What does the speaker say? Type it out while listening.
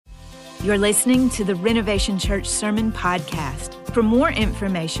You're listening to the Renovation Church Sermon Podcast. For more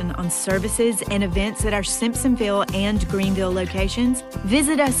information on services and events at our Simpsonville and Greenville locations,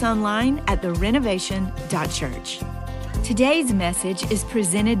 visit us online at therenovation.church. Today's message is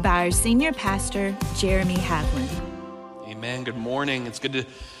presented by our senior pastor, Jeremy Havlin. Amen. Good morning. It's good to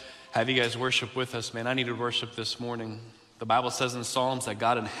have you guys worship with us, man. I needed worship this morning. The Bible says in Psalms that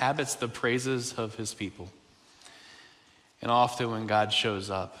God inhabits the praises of his people. And often when God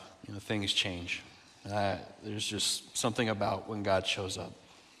shows up, things change. There's just something about when God shows up.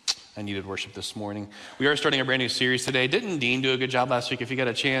 I needed worship this morning. We are starting a brand new series today. Didn't Dean do a good job last week? If you got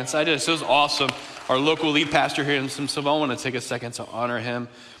a chance, it was awesome. Our local lead pastor here in Simpsonville, I want to take a second to honor him.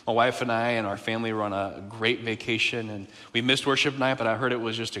 My wife and I and our family were on a great vacation, and we missed worship night, but I heard it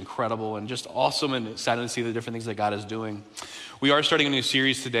was just incredible and just awesome, and excited to see the different things that God is doing. We are starting a new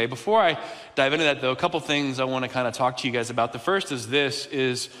series today. Before I dive into that, though, a couple things I want to kind of talk to you guys about. The first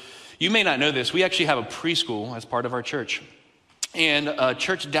is you may not know this, we actually have a preschool as part of our church. And a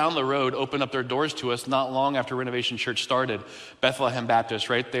church down the road opened up their doors to us not long after Renovation Church started, Bethlehem Baptist,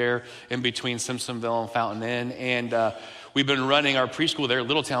 right there in between Simpsonville and Fountain Inn. And we've been running our preschool there at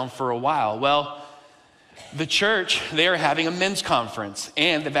Littletown for a while. Well, the church, they are having a men's conference,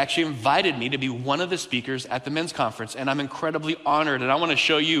 and they've actually invited me to be one of the speakers at the men's conference, and I'm incredibly honored, and I want to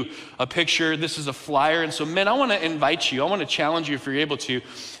show you a picture. This is a flyer, and so men, I want to invite you, I want to challenge you if you're able to.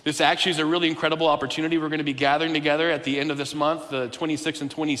 This actually is a really incredible opportunity. We're going to be gathering together at the end of this month, the 26th and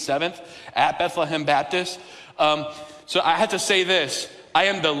 27th, at Bethlehem Baptist. So I have to say this, I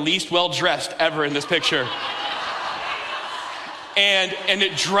am the least well-dressed ever in this picture. And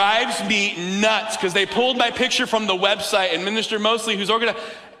it drives me nuts because they pulled my picture from the website, and Minister Mosley, who's organized,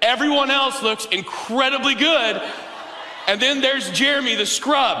 everyone else looks incredibly good. And then there's Jeremy, the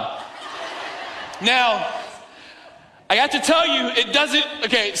scrub. Now, I got to tell you, it doesn't,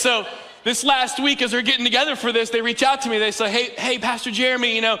 okay, so this last week as they're getting together for this, they reach out to me, they say, hey, Pastor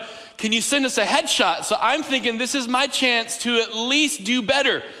Jeremy, can you send us a headshot? So I'm thinking this is my chance to at least do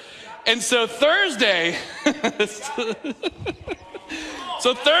better. And so Thursday,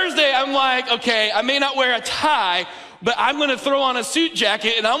 I'm like, okay, I may not wear a tie, but I'm going to throw on a suit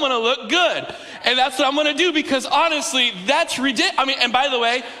jacket and I'm going to look good. And that's what I'm going to do because honestly, that's ridiculous. And by the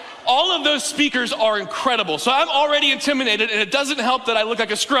way, all of those speakers are incredible. So I'm already intimidated, and it doesn't help that I look like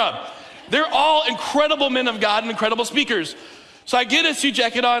a scrub. They're all incredible men of God and incredible speakers. So I get a suit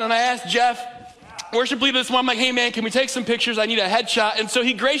jacket on and I ask Jeff, worship leader this morning, I'm like, hey man, can we take some pictures? I need a headshot. And so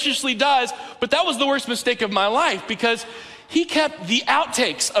he graciously does, but that was the worst mistake of my life because he kept the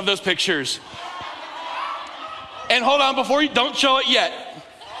outtakes of those pictures. And hold on, don't show it yet.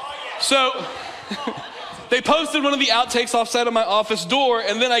 So they posted one of the outtakes offside of my office door,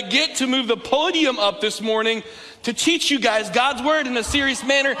 and then I get to move the podium up this morning to teach you guys God's word in a serious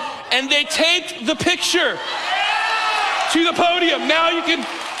manner, and they taped the picture to the podium. Now you can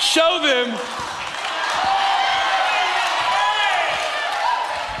show them.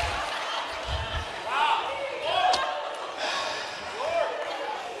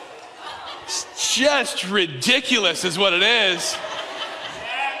 Just ridiculous is what it is.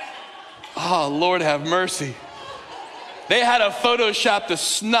 Oh, Lord have mercy. They had to Photoshop the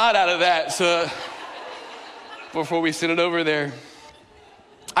snot out of that so before we send it over there.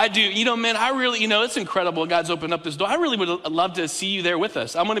 I do, man, I really, it's incredible God's opened up this door. I really would love to see you there with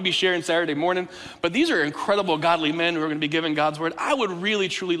us. I'm going to be sharing Saturday morning, but these are incredible godly men who are going to be giving God's word. I would really,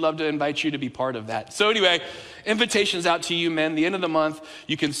 truly love to invite you to be part of that. So anyway, invitations out to you, men. The end of the month,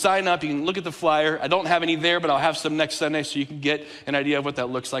 you can sign up. You can look at the flyer. I don't have any there, but I'll have some next Sunday so you can get an idea of what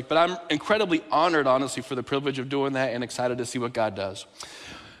that looks like. But I'm incredibly honored, honestly, for the privilege of doing that and excited to see what God does.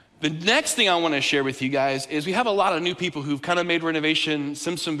 The next thing I want to share with you guys is we have a lot of new people who've kind of made Renovation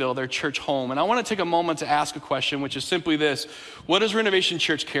Simpsonville their church home. And I want to take a moment to ask a question, which is simply this. What does Renovation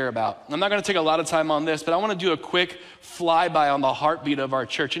Church care about? I'm not going to take a lot of time on this, but I want to do a quick flyby on the heartbeat of our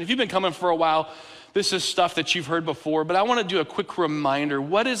church. And if you've been coming for a while, this is stuff that you've heard before, but I want to do a quick reminder.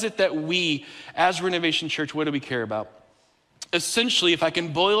 What is it that we, as Renovation Church, what do we care about? Essentially, if I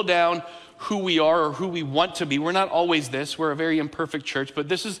can boil down who we are or who we want to be. We're not always this. We're a very imperfect church, but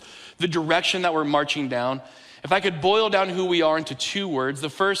this is the direction that we're marching down. If I could boil down who we are into two words, the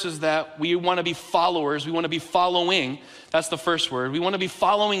first is that we want to be followers. We want to be following. That's the first word. We want to be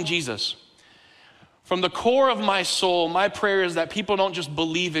following Jesus. From the core of my soul, my prayer is that people don't just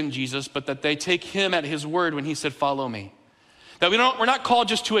believe in Jesus, but that they take him at his word when he said, follow me. That we're not called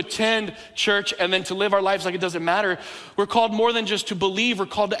just to attend church and then to live our lives like it doesn't matter. We're called more than just to believe, we're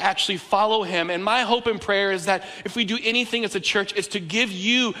called to actually follow him. And my hope and prayer is that if we do anything as a church, it's to give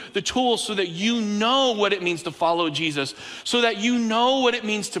you the tools so that you know what it means to follow Jesus, so that you know what it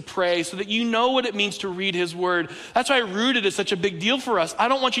means to pray, so that you know what it means to read his word. That's why rooted is such a big deal for us. I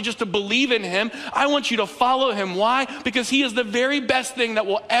don't want you just to believe in him. I want you to follow him. Why? Because he is the very best thing that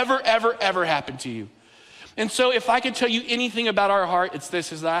will ever, ever, ever happen to you. And so if I could tell you anything about our heart, it's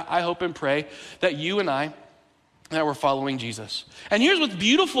this, is that I hope and pray that you and I, that we're following Jesus. And here's what's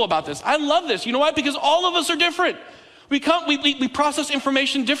beautiful about this. I love this. You know why? Because all of us are different. We process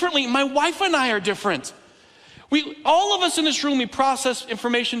information differently. My wife and I are different. All of us in this room, we process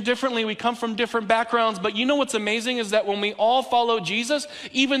information differently. We come from different backgrounds. But you know what's amazing is that when we all follow Jesus,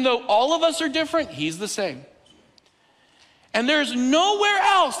 even though all of us are different, he's the same. And there's nowhere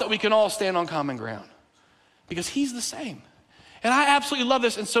else that we can all stand on common ground, because he's the same. And I absolutely love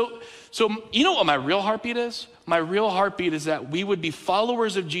this. And so you know what my real heartbeat is? My real heartbeat is that we would be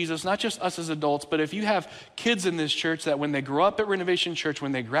followers of Jesus, not just us as adults, but if you have kids in this church, that when they grow up at Renovation Church,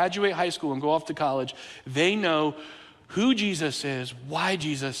 when they graduate high school and go off to college, they know who Jesus is, why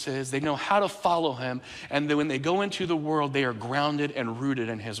Jesus is, they know how to follow him, and then when they go into the world, they are grounded and rooted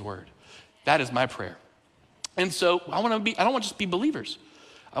in his word. That is my prayer. And so I don't want to just be believers.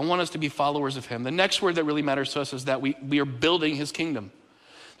 I want us to be followers of him. The next word that really matters to us is that we are building his kingdom.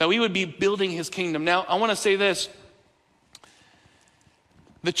 That we would be building his kingdom. Now, I want to say this.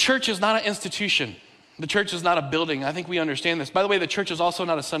 The church is not an institution. The church is not a building. I think we understand this. By the way, the church is also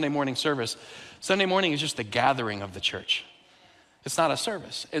not a Sunday morning service. Sunday morning is just the gathering of the church. It's not a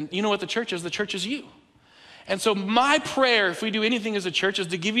service. And you know what the church is? The church is you. And so my prayer, if we do anything as a church, is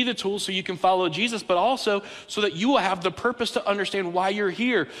to give you the tools so you can follow Jesus, but also so that you will have the purpose to understand why you're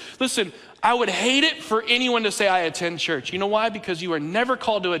here. Listen, I would hate it for anyone to say, I attend church. You know why? Because you are never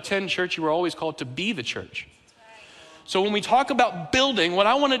called to attend church. You are always called to be the church. So when we talk about building, what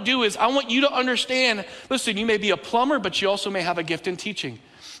I want to do is I want you to understand, listen, you may be a plumber, but you also may have a gift in teaching.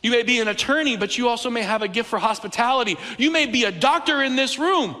 You may be an attorney, but you also may have a gift for hospitality. You may be a doctor in this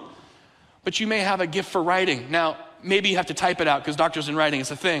room, but you may have a gift for writing. Now, maybe you have to type it out because doctors in writing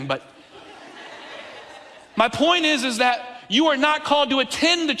is a thing, but my point is that you are not called to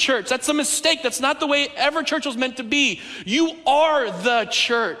attend the church. That's a mistake. That's not the way ever church was meant to be. You are the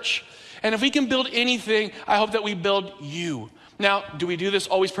church. And if we can build anything, I hope that we build you. Now, do we do this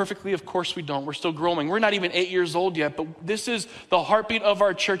always perfectly? Of course we don't. We're still growing. We're not even 8 years old yet, but this is the heartbeat of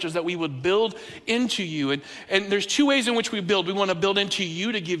our church, is that we would build into you. And there's two ways in which we build. We want to build into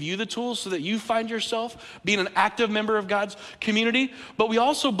you to give you the tools so that you find yourself being an active member of God's community, but we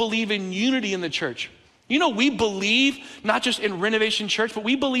also believe in unity in the church. You know, we believe not just in Renovation Church, but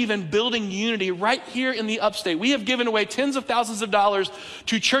we believe in building unity right here in the upstate. We have given away tens of thousands of dollars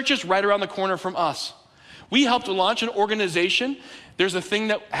to churches right around the corner from us. We helped launch an organization. There's a thing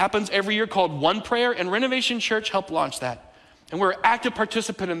that happens every year called One Prayer, and Renovation Church helped launch that. And we're an active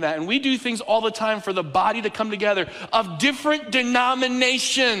participant in that. And we do things all the time for the body to come together of different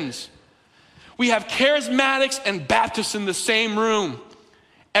denominations. We have charismatics and Baptists in the same room,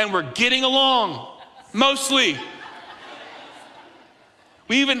 and we're getting along, mostly.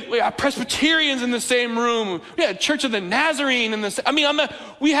 We have Presbyterians in the same room. We had Church of the Nazarene in the same.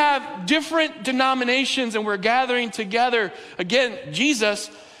 We have different denominations, and we're gathering together. Again,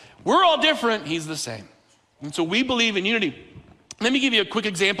 Jesus, we're all different. He's the same. And so we believe in unity. Let me give you a quick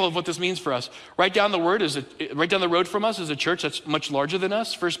example of what this means for us. Right down the road from us is a church that's much larger than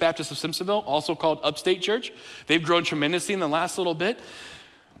us, First Baptist of Simpsonville, also called Upstate Church. They've grown tremendously in the last little bit.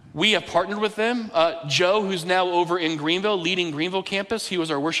 We have partnered with them. Joe, who's now over in Greenville, leading Greenville campus, he was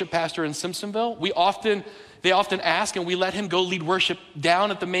our worship pastor in Simpsonville. They often ask, and we let him go lead worship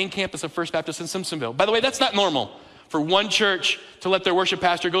down at the main campus of First Baptist in Simpsonville. By the way, that's not normal for one church to let their worship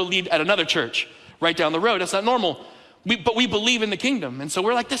pastor go lead at another church right down the road. That's not normal. But we believe in the kingdom. And so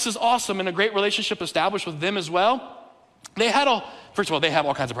we're like, this is awesome, and a great relationship established with them as well. First of all, they have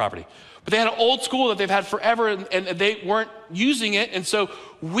all kinds of property. But they had an old school that they've had forever, and they weren't using it. And so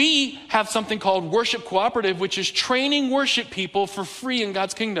we have something called Worship Cooperative, which is training worship people for free in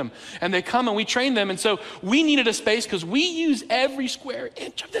God's kingdom. And they come and we train them. And so we needed a space because we use every square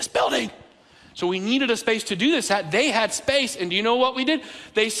inch of this building. So we needed a space to do this. They had space, and do you know what we did?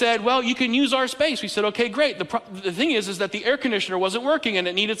 They said, well, you can use our space. We said, okay, great. The thing is that the air conditioner wasn't working, and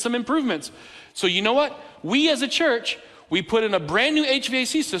it needed some improvements. So you know what? We as a church, we put in a brand new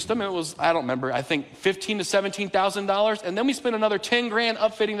HVAC system. It was, I don't remember, I think $15,000 to $17,000. And then we spent another $10,000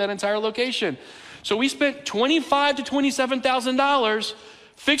 upfitting that entire location. So we spent $25,000 to $27,000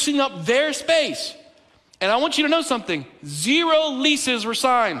 fixing up their space. And I want you to know something. 0 leases were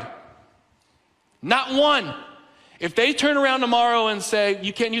signed. Not one. If they turn around tomorrow and say,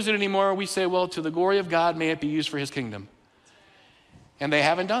 you can't use it anymore, we say, well, to the glory of God, may it be used for his kingdom. And they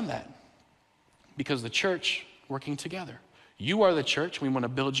haven't done that because the church working together. You are the church. We want to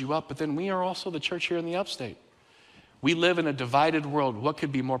build you up, but then we are also the church here in the upstate. We live in a divided world. What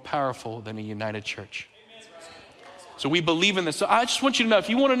could be more powerful than a united church? So we believe in this. So I just want you to know, if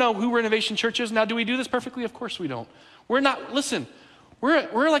you want to know who Renovation Church is, now do we do this perfectly? Of course we don't. We're not, listen,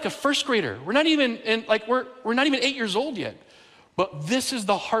 we're like a first grader. We're not even 8 years old yet. But this is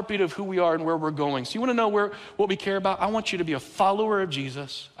the heartbeat of who we are and where we're going. So you want to know what we care about? I want you to be a follower of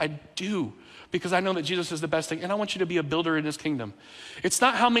Jesus. I do, because I know that Jesus is the best thing. And I want you to be a builder in his kingdom. It's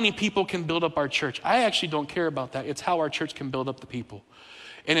not how many people can build up our church. I actually don't care about that. It's how our church can build up the people.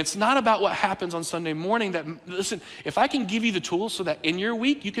 And it's not about what happens on Sunday morning. Listen, if I can give you the tools so that in your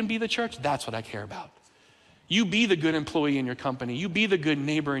week you can be the church, that's what I care about. You be the good employee in your company. You be the good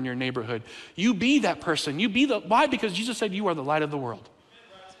neighbor in your neighborhood. You be that person. Why? Because Jesus said you are the light of the world.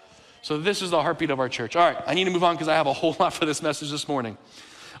 So this is the heartbeat of our church. All right, I need to move on because I have a whole lot for this message this morning.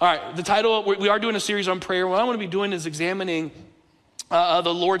 All right, the title, we are doing a series on prayer. What I want to be doing is examining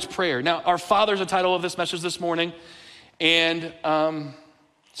the Lord's Prayer. Now, our Father is the title of this message this morning. And,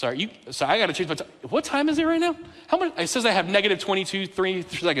 sorry, I got to change my time. What time is it right now? How much? It says I have negative 3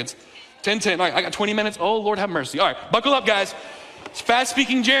 seconds. 10. All right, I got 20 minutes. Oh, Lord have mercy. All right, buckle up, guys.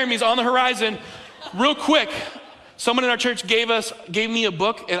 Fast-speaking Jeremy's on the horizon. Real quick, someone in our church gave me a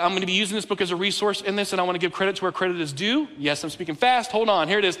book, and I'm going to be using this book as a resource in this, and I want to give credit to where credit is due. Yes, I'm speaking fast. Hold on.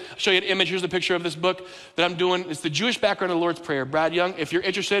 Here it is. I'll show you an image. Here's the picture of this book that I'm doing. It's the Jewish background of the Lord's Prayer. Brad Young, if you're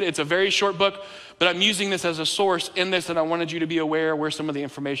interested, it's a very short book, but I'm using this as a source in this, and I wanted you to be aware where some of the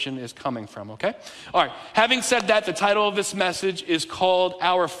information is coming from, okay? All right. Having said that, the title of this message is called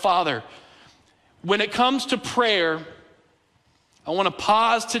Our Father. When it comes to prayer, I want to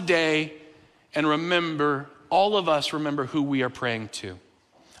pause today and remember, all of us remember who we are praying to.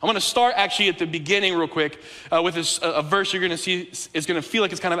 I want to start actually at the beginning real quick with a verse you're going to see. It's going to feel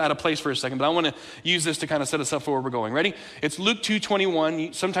like it's kind of out of place for a second, but I want to use this to kind of set us up for where we're going. Ready? It's Luke 2:21.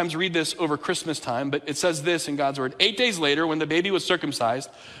 You sometimes read this over Christmas time, but it says this in God's word. 8 days later, when the baby was circumcised.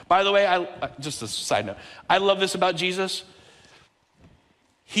 By the way, just a side note, I love this about Jesus.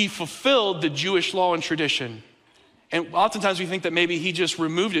 He fulfilled the Jewish law and tradition. And oftentimes we think that maybe he just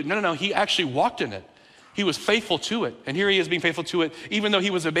removed it. No, he actually walked in it. He was faithful to it. And here he is being faithful to it. Even though he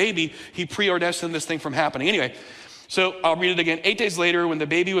was a baby, he preordained this thing from happening. Anyway, so I'll read it again. 8 days later, when the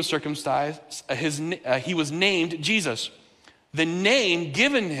baby was circumcised, he was named Jesus, the name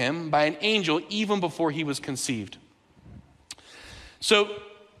given him by an angel even before he was conceived. So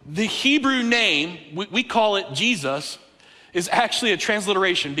the Hebrew name, we call it Jesus, is actually a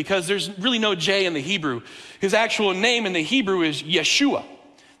transliteration because there's really no J in the Hebrew. His actual name in the Hebrew is Yeshua.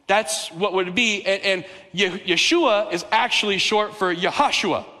 That's what would it be. And Yeshua is actually short for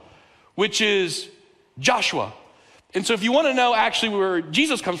Yahashua, which is Joshua. And so if you want to know actually where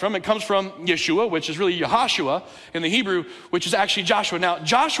Jesus comes from, it comes from Yeshua, which is really Yahashua in the Hebrew, which is actually Joshua. Now,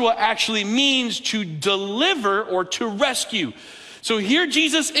 Joshua actually means to deliver or to rescue. So here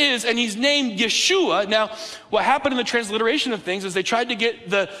Jesus is, and he's named Yeshua. Now, what happened in the transliteration of things is they tried to get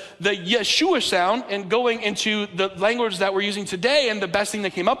the Yeshua sound and going into the language that we're using today, and the best thing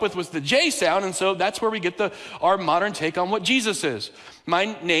they came up with was the J sound, and so that's where we get our modern take on what Jesus is.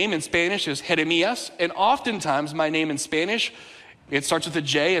 My name in Spanish is Jeremias, and oftentimes my name in Spanish, it starts with a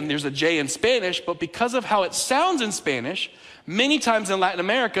J, and there's a J in Spanish, but because of how it sounds in Spanish, many times in Latin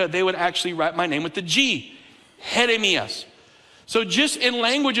America, they would actually write my name with the G, Jeremias. So just in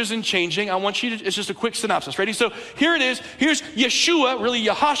languages and changing, I want you to, it's just a quick synopsis. Ready? So here it is. Here's Yeshua, really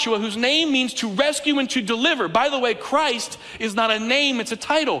Yahashua, whose name means to rescue and to deliver. By the way, Christ is not a name, it's a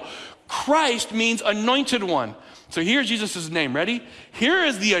title. Christ means anointed one. So here's Jesus' name. Ready? Here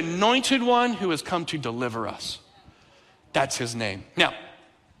is the anointed one who has come to deliver us. That's his name. Now,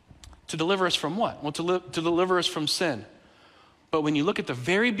 to deliver us from what? Well, to deliver us from sin. But when you look at the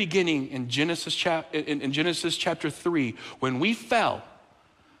very beginning in Genesis chapter 3, when we fell,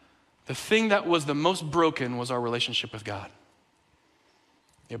 the thing that was the most broken was our relationship with God.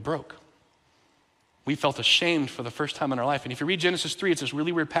 It broke. We felt ashamed for the first time in our life. And if you read Genesis 3, it's this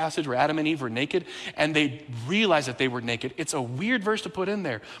really weird passage where Adam and Eve were naked, and they realized that they were naked. It's a weird verse to put in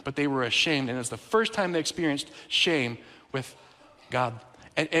there, but they were ashamed, and it's the first time they experienced shame with God.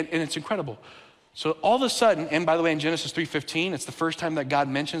 And it's incredible. So all of a sudden, and by the way, in Genesis 3:15, it's the first time that God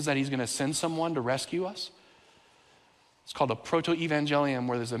mentions that he's going to send someone to rescue us. It's called a proto-evangelium,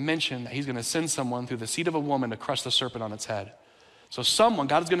 where there's a mention that he's going to send someone through the seed of a woman to crush the serpent on its head. So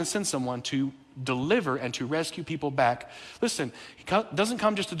God is going to send someone to deliver and to rescue people back. Listen, he doesn't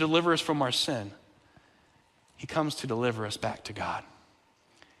come just to deliver us from our sin. He comes to deliver us back to God.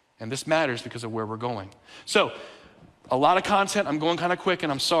 And this matters because of where we're going. So, a lot of content. I'm going kind of quick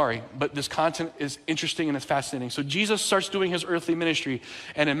and I'm sorry, but this content is interesting and it's fascinating. So Jesus starts doing his earthly ministry,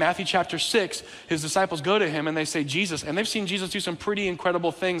 and in Matthew chapter 6, his disciples go to him and they say, Jesus, and they've seen Jesus do some pretty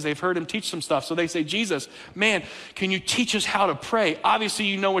incredible things. They've heard him teach some stuff. So they say, Jesus, man, can you teach us how to pray? Obviously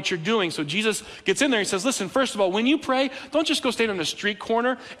you know what you're doing. So Jesus gets in there and says, listen, first of all, when you pray, don't just go stand on the street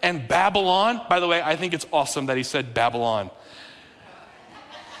corner and babble on. By the way, I think it's awesome that he said Babylon.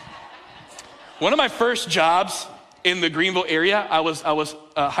 One of my first jobs in the Greenville area, I was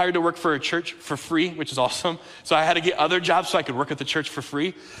hired to work for a church for free, which is awesome. So I had to get other jobs so I could work at the church for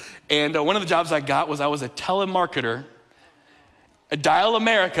free. And one of the jobs I got was I was a telemarketer at Dial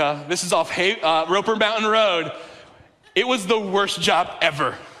America. This is off Roper Mountain Road. It was the worst job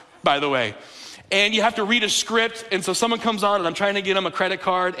ever, by the way. And you have to read a script, and so someone comes on and I'm trying to get them a credit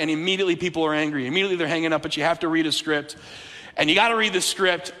card, and immediately people are angry. Immediately they're hanging up, but you have to read a script. And you gotta read the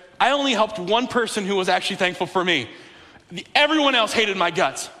script. I only helped one person who was actually thankful for me. Everyone else hated my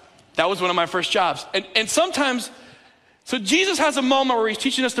guts. That was one of my first jobs. And sometimes, so Jesus has a moment where he's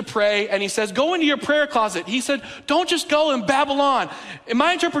teaching us to pray, and he says, go into your prayer closet. He said, don't just go and babble on. And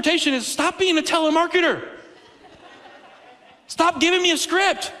my interpretation is, stop being a telemarketer. Stop giving me a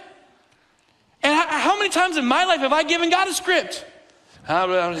script. And how many times in my life have I given God a script?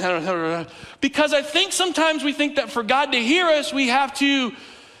 Because I think sometimes we think that for God to hear us, we have to,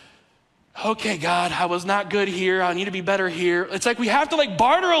 okay, God, I was not good here. I need to be better here. It's like we have to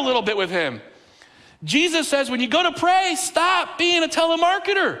barter a little bit with him. Jesus says, when you go to pray, stop being a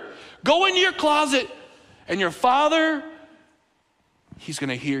telemarketer. Go into your closet, and your Father, he's going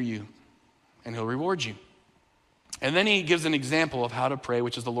to hear you, and he'll reward you. And then he gives an example of how to pray,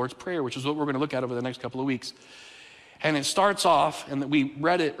 which is the Lord's Prayer, which is what we're going to look at over the next couple of weeks. And it starts off, and we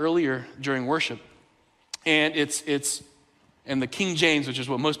read it earlier during worship, and it's in the King James, which is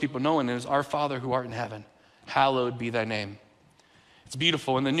what most people know, and it is, our Father who art in heaven, hallowed be thy name. It's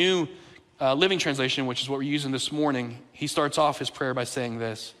beautiful. In the New Living Translation, which is what we're using this morning, he starts off his prayer by saying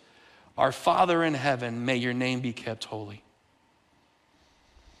this, our Father in heaven, may your name be kept holy.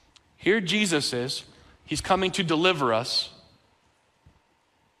 Here Jesus is. He's coming to deliver us,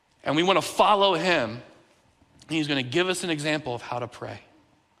 and we want to follow him. He's going to give us an example of how to pray.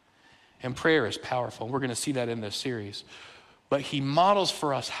 And prayer is powerful. We're going to see that in this series. But he models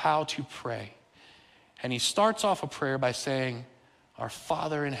for us how to pray. And he starts off a prayer by saying, our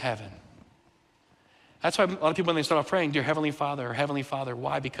Father in heaven. That's why a lot of people, when they start off praying, dear Heavenly Father or Heavenly Father,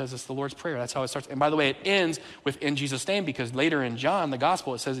 why? Because it's the Lord's Prayer. That's how it starts. And by the way, it ends with in Jesus' name, because later in John, the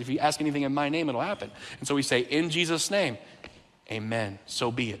gospel, it says, if you ask anything in my name, it'll happen. And so we say, in Jesus' name, amen,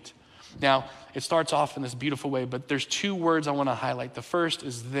 so be it. Now, it starts off in this beautiful way, but there's two words I want to highlight. The first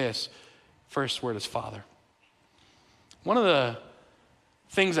is this. First word is Father. One of the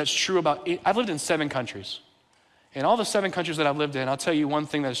things that's true about, I've lived in 7 countries. In all the 7 countries that I've lived in, I'll tell you one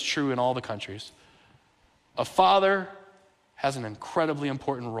thing that's true in all the countries. A father has an incredibly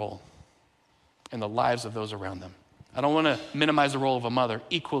important role in the lives of those around them. I don't want to minimize the role of a mother,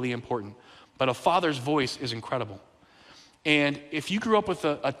 equally important, but a father's voice is incredible. And if you grew up with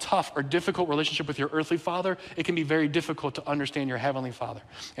a tough or difficult relationship with your earthly father, it can be very difficult to understand your heavenly Father.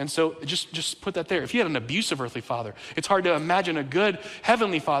 And so just put that there. If you had an abusive earthly father, it's hard to imagine a good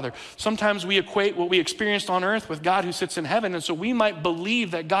heavenly Father. Sometimes we equate what we experienced on earth with God who sits in heaven, and so we might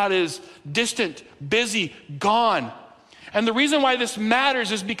believe that God is distant, busy, gone. And the reason why this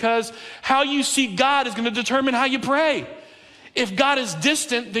matters is because how you see God is going to determine how you pray. If God is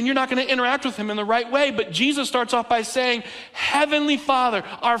distant, then you're not going to interact with him in the right way. But Jesus starts off by saying, Heavenly Father,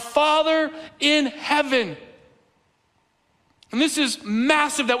 our Father in heaven. And this is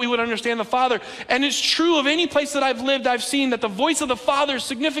massive that we would understand the Father. And it's true of any place that I've lived, I've seen that the voice of the Father is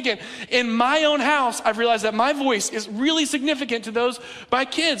significant. In my own house, I've realized that my voice is really significant to those, my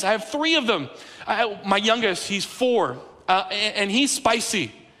kids. I have 3 of them. My youngest, he's 4, and he's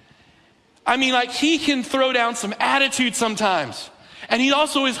spicy. I mean, he can throw down some attitude sometimes. And he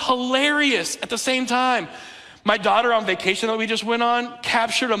also is hilarious at the same time. My daughter on vacation that we just went on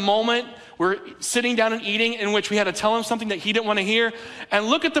captured a moment. We're sitting down and eating in which we had to tell him something that he didn't want to hear. And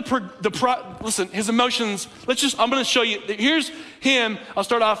look at listen, his emotions. I'm going to show you. Here's him. I'll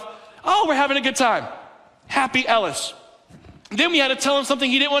start off. Oh, we're having a good time. Happy Ellis. Then we had to tell him something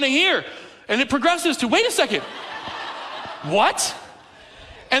he didn't want to hear. And it progresses to, wait a second. What?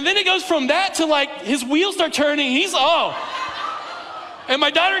 And then it goes from that to his wheels start turning. And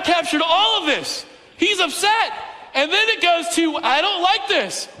my daughter captured all of this. He's upset. And then it goes to, I don't like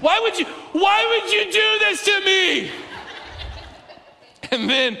this. Why would you do this to me? And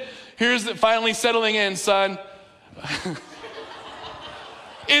then here's it finally settling in, son.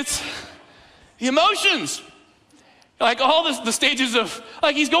 It's the emotions. Like all the stages of,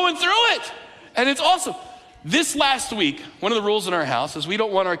 like he's going through it. And it's awesome. This last week, one of the rules in our house is we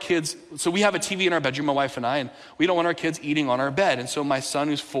don't want our kids, so we have a TV in our bedroom, my wife and I, and we don't want our kids eating on our bed. And so my son,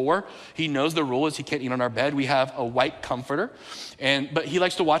 who's 4, he knows the rule is he can't eat on our bed. We have a white comforter, but he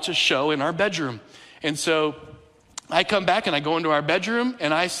likes to watch a show in our bedroom. And so I come back and I go into our bedroom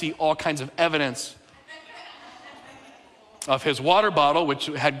and I see all kinds of evidence of his water bottle, which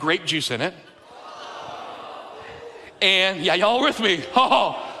had grape juice in it. And yeah, y'all with me?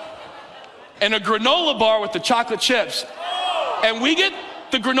 Oh. And a granola bar with the chocolate chips. And we get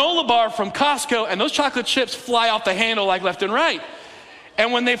the granola bar from Costco, and those chocolate chips fly off the handle like left and right.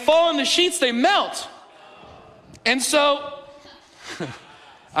 And when they fall in the sheets, they melt. And so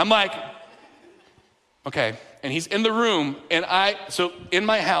I'm like, okay. And he's in the room, and so in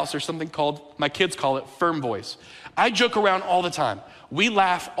my house, there's something called, my kids call it firm voice. I joke around all the time. We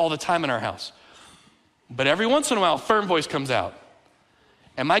laugh all the time in our house. But every once in a while, firm voice comes out.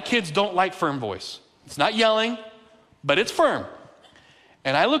 And my kids don't like firm voice. It's not yelling, but it's firm.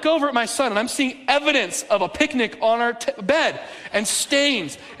 And I look over at my son and I'm seeing evidence of a picnic on our bed and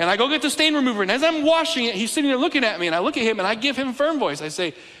stains. And I go get the stain remover. And as I'm washing it, he's sitting there looking at me, and I look at him and I give him firm voice. I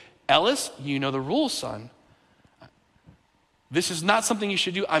say, Ellis, you know the rules, son. This is not something you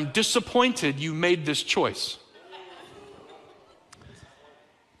should do. I'm disappointed you made this choice.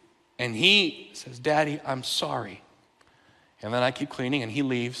 And he says, Daddy, I'm sorry. And then I keep cleaning and he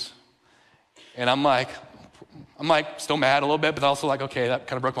leaves. And I'm like still mad a little bit, but also like, okay, that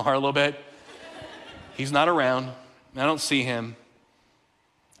kind of broke my heart a little bit. He's not around. I don't see him.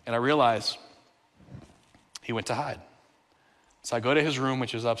 And I realize he went to hide. So I go to his room,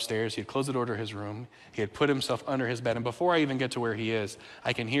 which is upstairs. He had closed the door to his room. He had put himself under his bed. And before I even get to where he is,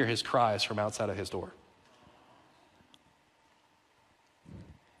 I can hear his cries from outside of his door.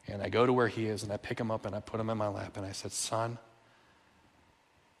 And I go to where he is and I pick him up and I put him in my lap and I said, son,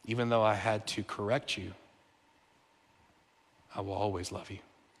 even though I had to correct you, I will always love you.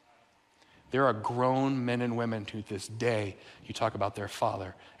 There are grown men and women who this day, you talk about their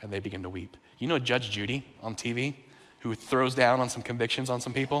father and they begin to weep. You know Judge Judy on TV, who throws down on some convictions on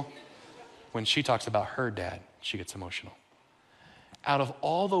some people? When she talks about her dad, she gets emotional. Out of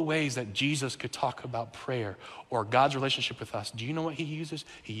all the ways that Jesus could talk about prayer or God's relationship with us, do you know what he uses?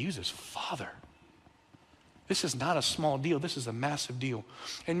 He uses Father. This is not a small deal. This is a massive deal.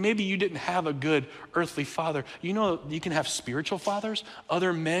 And maybe you didn't have a good earthly father. You know, you can have spiritual fathers,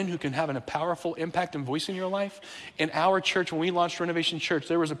 other men who can have a powerful impact and voice in your life. In our church, when we launched Renovation Church,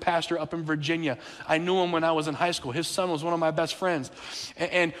 there was a pastor up in Virginia. I knew him when I was in high school. His son was one of my best friends.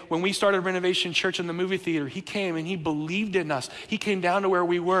 And when we started Renovation Church in the movie theater, he came and he believed in us. He came down to where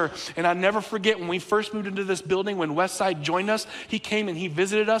we were. And I'll never forget when we first moved into this building, when Westside joined us, he came and he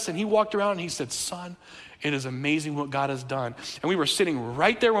visited us and he walked around and he said, son, it is amazing what God has done. And we were sitting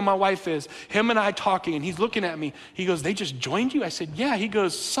right there where my wife is, him and I talking, and he's looking at me. He goes, they just joined you? I said, yeah. He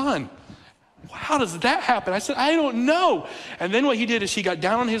goes, son, how does that happen? I said, I don't know. And then what he did is he got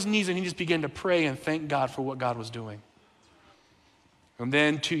down on his knees and he just began to pray and thank God for what God was doing. And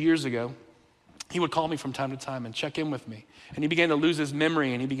then 2 years ago, he would call me from time to time and check in with me. And he began to lose his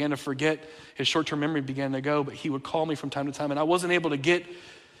memory and he began to forget. His short-term memory began to go, but he would call me from time to time. And I wasn't able to get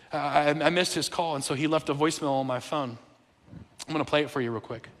I missed his call, and so he left a voicemail on my phone. I'm going to play it for you real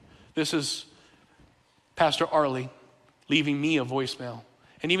quick. This is Pastor Arlie leaving me a voicemail.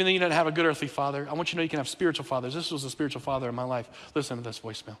 And even though you don't have a good earthly father, I want you to know you can have spiritual fathers. This was a spiritual father in my life. Listen to this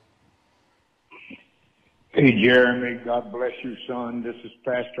voicemail. Hey, Jeremy, God bless you, son. This is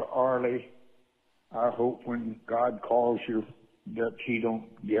Pastor Arlie. I hope when God calls you that he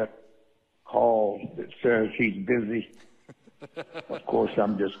don't get calls that says he's busy. Of course,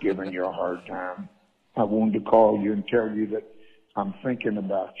 I'm just giving you a hard time. I wanted to call you and tell you that I'm thinking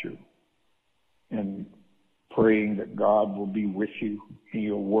about you and praying that God will be with you in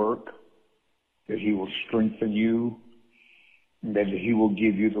your work, that he will strengthen you, and that he will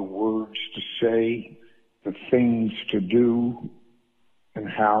give you the words to say, the things to do, and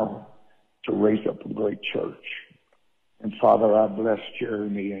how to raise up a great church. And Father, I bless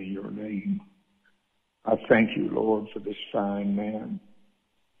Jeremy in your name. I thank you, Lord, for this fine man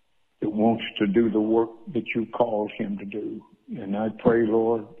that wants to do the work that you called him to do. And I pray,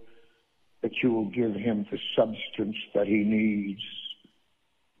 Lord, that you will give him the substance that he needs,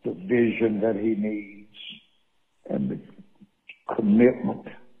 the vision that he needs, and the commitment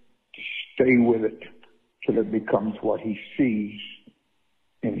to stay with it till it becomes what he sees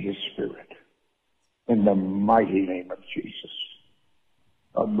in his spirit. In the mighty name of Jesus.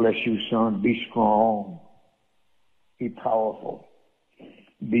 God bless you, son. Be strong. Be powerful.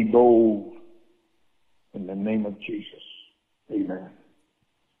 Be bold. In the name of Jesus. Amen.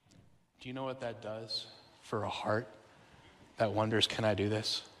 Do you know what that does for a heart that wonders, can I do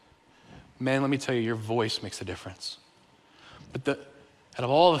this? Man, let me tell you, your voice makes a difference. But out of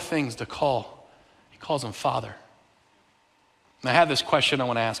all the things to call, he calls him Father. And I have this question I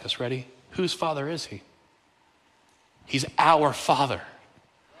want to ask us. Ready? Whose Father is he? He's our Father.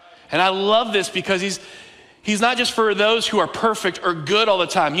 And I love this because he's not just for those who are perfect or good all the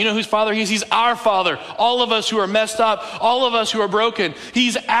time. You know whose Father he is? He's our Father. All of us who are messed up, all of us who are broken.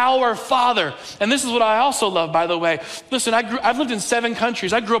 He's our Father. And this is what I also love, by the way. Listen, I've lived in 7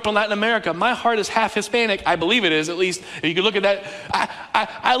 countries. I grew up in Latin America. My heart is half Hispanic. I believe it is, at least. If you can look at that.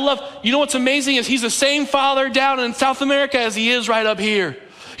 I love, you know what's amazing is he's the same Father down in South America as he is right up here.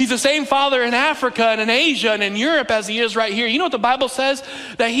 He's the same Father in Africa and in Asia and in Europe as he is right here. You know what the Bible says?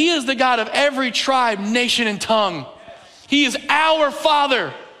 That he is the God of every tribe, nation, and tongue. He is our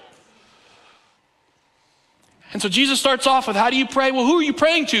Father. And so Jesus starts off with, how do you pray? Well, who are you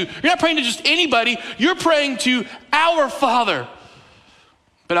praying to? You're not praying to just anybody. You're praying to our Father.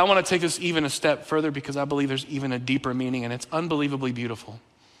 But I want to take this even a step further because I believe there's even a deeper meaning, and it's unbelievably beautiful.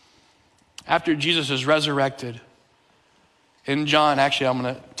 After Jesus is resurrected, in John, actually, I'm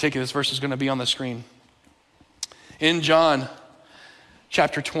going to take it. This verse is going to be on the screen. In John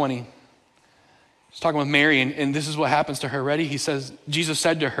chapter 20, he's talking with Mary, and this is what happens to her. Ready? He says, Jesus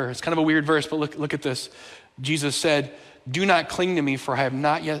said to her, it's kind of a weird verse, but look at this. Jesus said, do not cling to me, for I have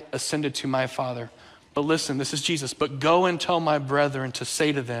not yet ascended to my Father. But listen, this is Jesus. But go and tell my brethren to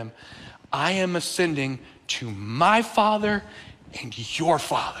say to them, I am ascending to my Father and your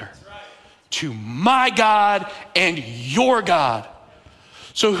Father. To my God and your God.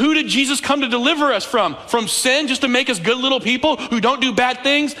 So who did Jesus come to deliver us from? From sin, just to make us good little people who don't do bad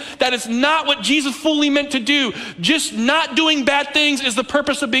things? That is not what Jesus fully meant to do. Just not doing bad things is the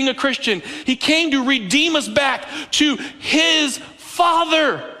purpose of being a Christian. He came to redeem us back to his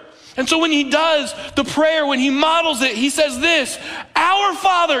Father. And so when he does the prayer, when he models it, he says this, our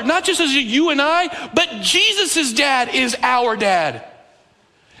Father, not just as you and I, but Jesus' dad is our dad.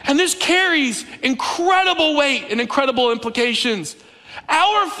 And this carries incredible weight and incredible implications.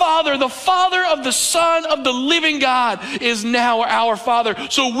 Our Father, the Father of the Son of the living God, is now our Father.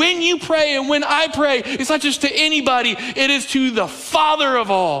 So when you pray and when I pray, it's not just to anybody, it is to the Father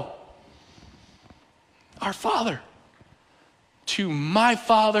of all. Our Father. To my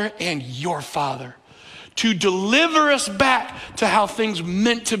Father and your Father. To deliver us back to how things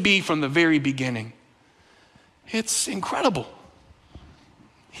meant to be from the very beginning. It's incredible.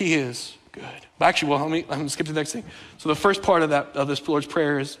 He is good. But actually, well, I'm going to skip to the next thing. So the first part of this Lord's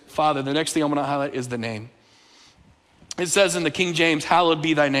Prayer is Father. The next thing I'm going to highlight is the name. It says in the King James, hallowed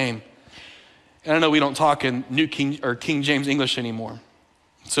be thy name. And I know we don't talk in King James English anymore.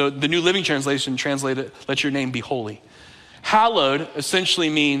 So the New Living Translation translated, let your name be holy. Hallowed essentially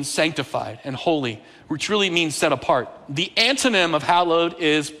means sanctified and holy, which really means set apart. The antonym of hallowed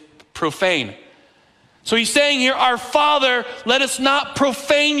is profane. So he's saying here, our Father, let us not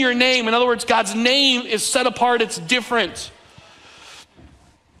profane your name. In other words, God's name is set apart, it's different.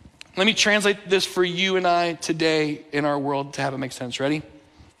 Let me translate this for you and I today in our world to have it make sense. Ready?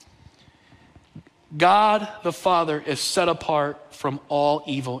 God the Father is set apart from all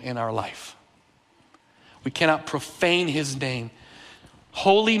evil in our life. We cannot profane his name.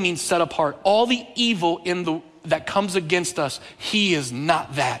 Holy means set apart. All the evil that comes against us, he is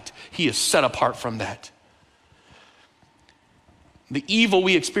not that. He is set apart from that. The evil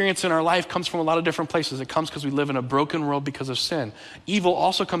we experience in our life comes from a lot of different places. It comes because we live in a broken world because of sin. Evil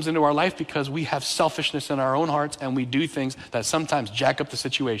also comes into our life because we have selfishness in our own hearts and we do things that sometimes jack up the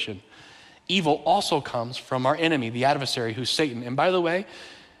situation. Evil also comes from our enemy, the adversary, who's Satan. And by the way,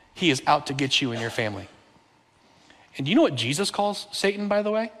 he is out to get you and your family. And do you know what Jesus calls Satan, by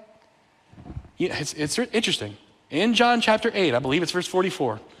the way? It's interesting. In John chapter 8, I believe it's verse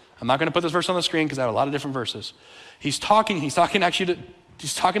 44. I'm not going to put this verse on the screen because I have a lot of different verses. He's talking to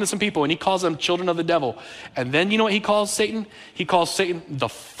some people and he calls them children of the devil. And then you know what he calls Satan? He calls Satan the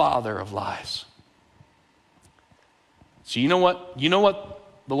father of lies. So you know what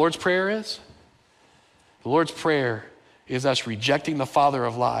the Lord's Prayer is? The Lord's Prayer is us rejecting the father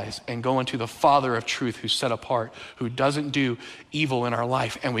of lies and going to the Father of truth who's set apart, who doesn't do evil in our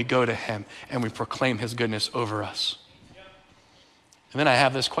life, and we go to him and we proclaim his goodness over us. And then I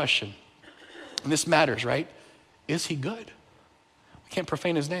have this question, and this matters, right? Is he good? We can't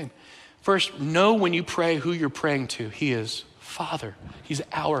profane his name. First, know when you pray who you're praying to. He is Father. He's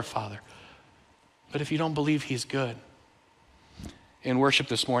our Father. But if you don't believe he's good, in worship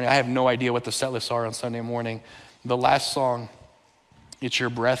this morning, I have no idea what the set lists are on Sunday morning. The last song, It's Your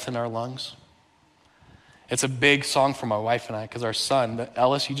Breath in Our Lungs. It's a big song for my wife and I, because our son,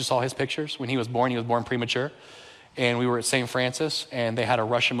 Ellis, you just saw his pictures. When he was born premature. And we were at St. Francis, and they had to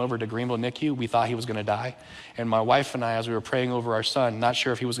rush him over to Greenville NICU. We thought he was going to die. And my wife and I, as we were praying over our son, not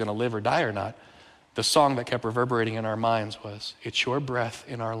sure if he was going to live or die or not, the song that kept reverberating in our minds was, it's your breath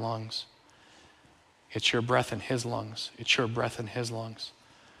in our lungs. It's your breath in his lungs. It's your breath in his lungs.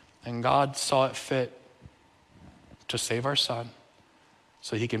 And God saw it fit to save our son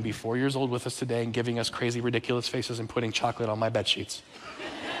so he can be 4 years old with us today and giving us crazy, ridiculous faces and putting chocolate on my bed sheets.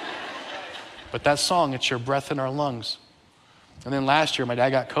 But that song, it's your breath in our lungs. And then last year, my dad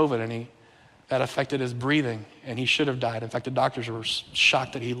got COVID, and that affected his breathing, and he should have died. In fact, the doctors were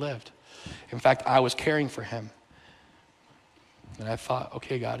shocked that he lived. In fact, I was caring for him. And I thought,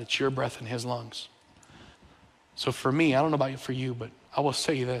 okay, God, it's your breath in his lungs. So for me, I don't know about for you, but I will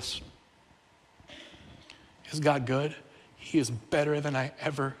say this. Is God good? He is better than I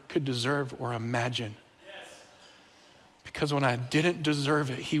ever could deserve or imagine. Because when I didn't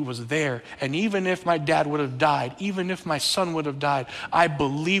deserve it, he was there. And even if my dad would have died, even if my son would have died, I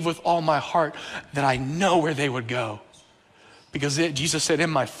believe with all my heart that I know where they would go. Because Jesus said, in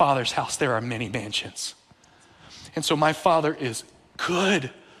my Father's house, there are many mansions. And so my Father is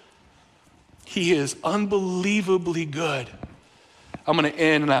good. He is unbelievably good. I'm going to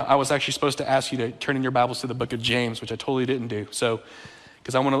end, and I was actually supposed to ask you to turn in your Bibles to the book of James, which I totally didn't do. So,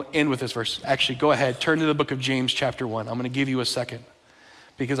 because I want to end with this verse. Actually, go ahead, turn to the book of James chapter 1. I'm going to give you a second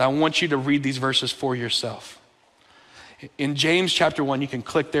because I want you to read these verses for yourself. In James chapter 1, you can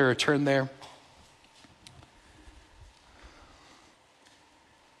click there or turn there.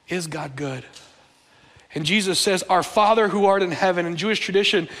 Is God good? And Jesus says, our Father who art in heaven. In Jewish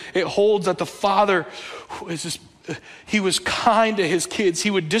tradition, it holds that the Father is just, he was kind to his kids. He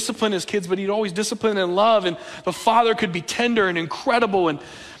would discipline his kids, but he'd always discipline in love. And the Father could be tender and incredible. And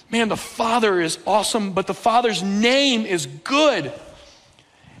man, the Father is awesome, but the Father's name is good.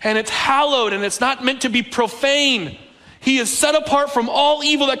 And it's hallowed, and it's not meant to be profane. He is set apart from all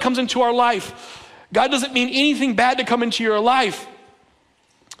evil that comes into our life. God doesn't mean anything bad to come into your life.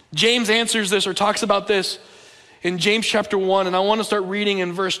 James answers this or talks about this in James chapter 1, and I want to start reading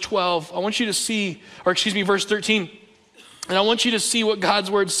in verse 12. I want you to see, verse 13. And I want you to see what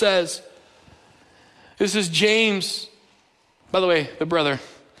God's word says. This is James, by the way, the brother.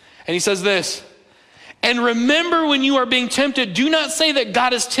 And he says this, and remember when you are being tempted, do not say that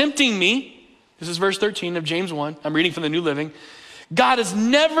God is tempting me. This is verse 13 of James 1. I'm reading from the New Living. God is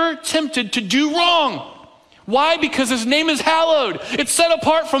never tempted to do wrong. Why? Because his name is hallowed. It's set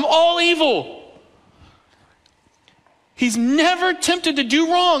apart from all evil. He's never tempted to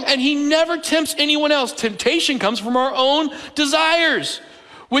do wrong, and he never tempts anyone else. Temptation comes from our own desires,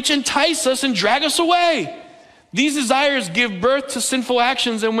 which entice us and drag us away. These desires give birth to sinful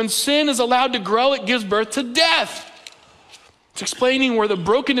actions, and when sin is allowed to grow, it gives birth to death. It's explaining where the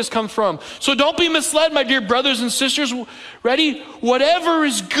brokenness comes from. So don't be misled, my dear brothers and sisters. Ready? Whatever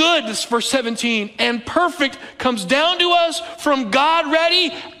is good, this is verse 17, and perfect comes down to us from God,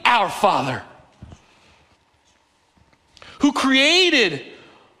 ready? Our Father, who created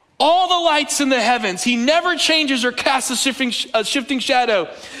all the lights in the heavens. He never changes or casts a shifting shadow.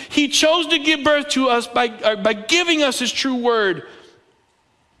 He chose to give birth to us by giving us his true word.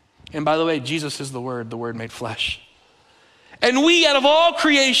 And by the way, Jesus is the Word made flesh. And we, out of all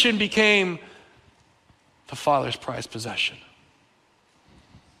creation, became the Father's prized possession.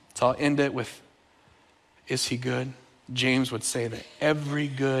 So I'll end it with, is he good? James would say that every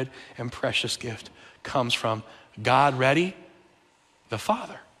good and precious gift comes from God, ready? The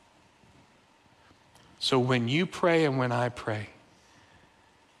Father. So when you pray and when I pray,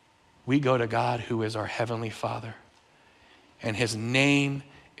 we go to God who is our heavenly Father. And his name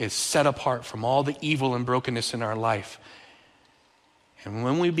is set apart from all the evil and brokenness in our life. And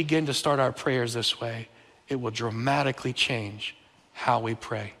when we begin to start our prayers this way, it will dramatically change how we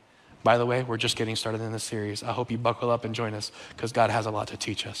pray. By the way, we're just getting started in this series. I hope you buckle up and join us because God has a lot to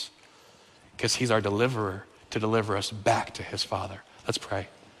teach us. Because he's our deliverer to deliver us back to his Father. Let's pray.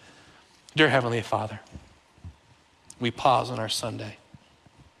 Dear Heavenly Father, we pause on our Sunday.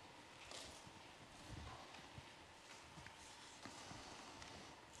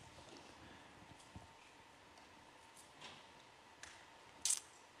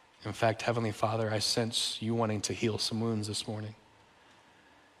 In fact, Heavenly Father, I sense you wanting to heal some wounds this morning.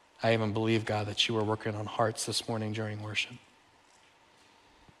 I even believe, God, that you were working on hearts this morning during worship.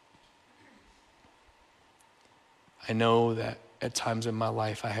 I know that at times in my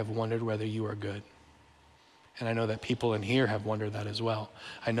life I have wondered whether you are good. And I know that people in here have wondered that as well.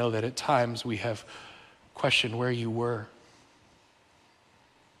 I know that at times we have questioned where you were.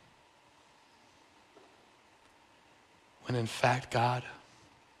 When in fact, God,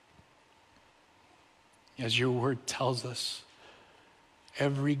 as your word tells us,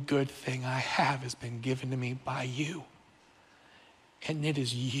 every good thing I have has been given to me by you. And it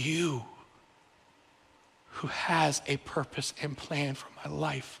is you who has a purpose and plan for my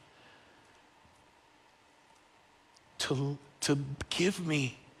life to give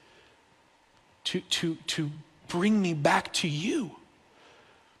me, to bring me back to you.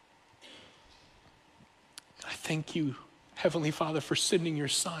 I thank you, Heavenly Father, for sending your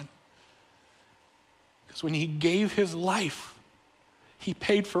Son. Because when he gave his life, he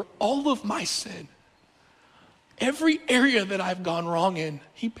paid for all of my sin. Every area that I've gone wrong in,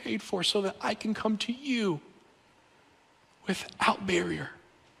 he paid for so that I can come to you without barrier.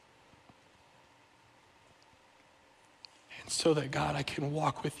 And so that, God, I can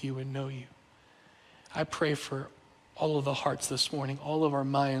walk with you and know you. I pray for all of the hearts this morning, all of our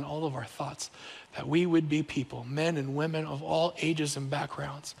mind, all of our thoughts, that we would be people, men and women of all ages and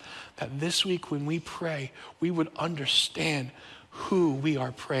backgrounds, that this week when we pray, we would understand who we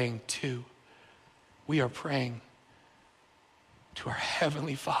are praying to. We are praying to our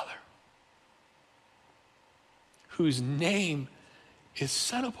Heavenly Father, whose name is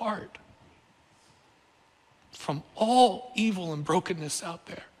set apart from all evil and brokenness out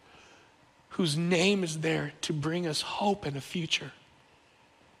there, whose name is there to bring us hope and a future,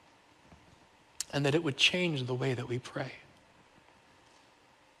 and that it would change the way that we pray.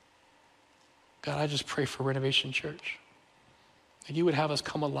 God, I just pray for Renovation Church, that you would have us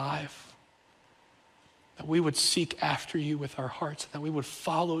come alive, that we would seek after you with our hearts, and that we would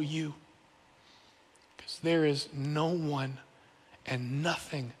follow you, because there is no one and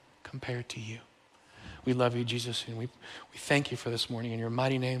nothing compared to you. We love you, Jesus, and we thank you for this morning. In your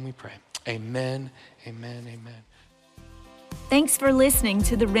mighty name we pray. Amen, amen, amen. Thanks for listening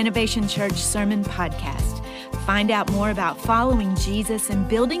to the Renovation Church Sermon Podcast. Find out more about following Jesus and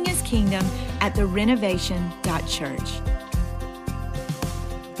building his kingdom at therenovation.church.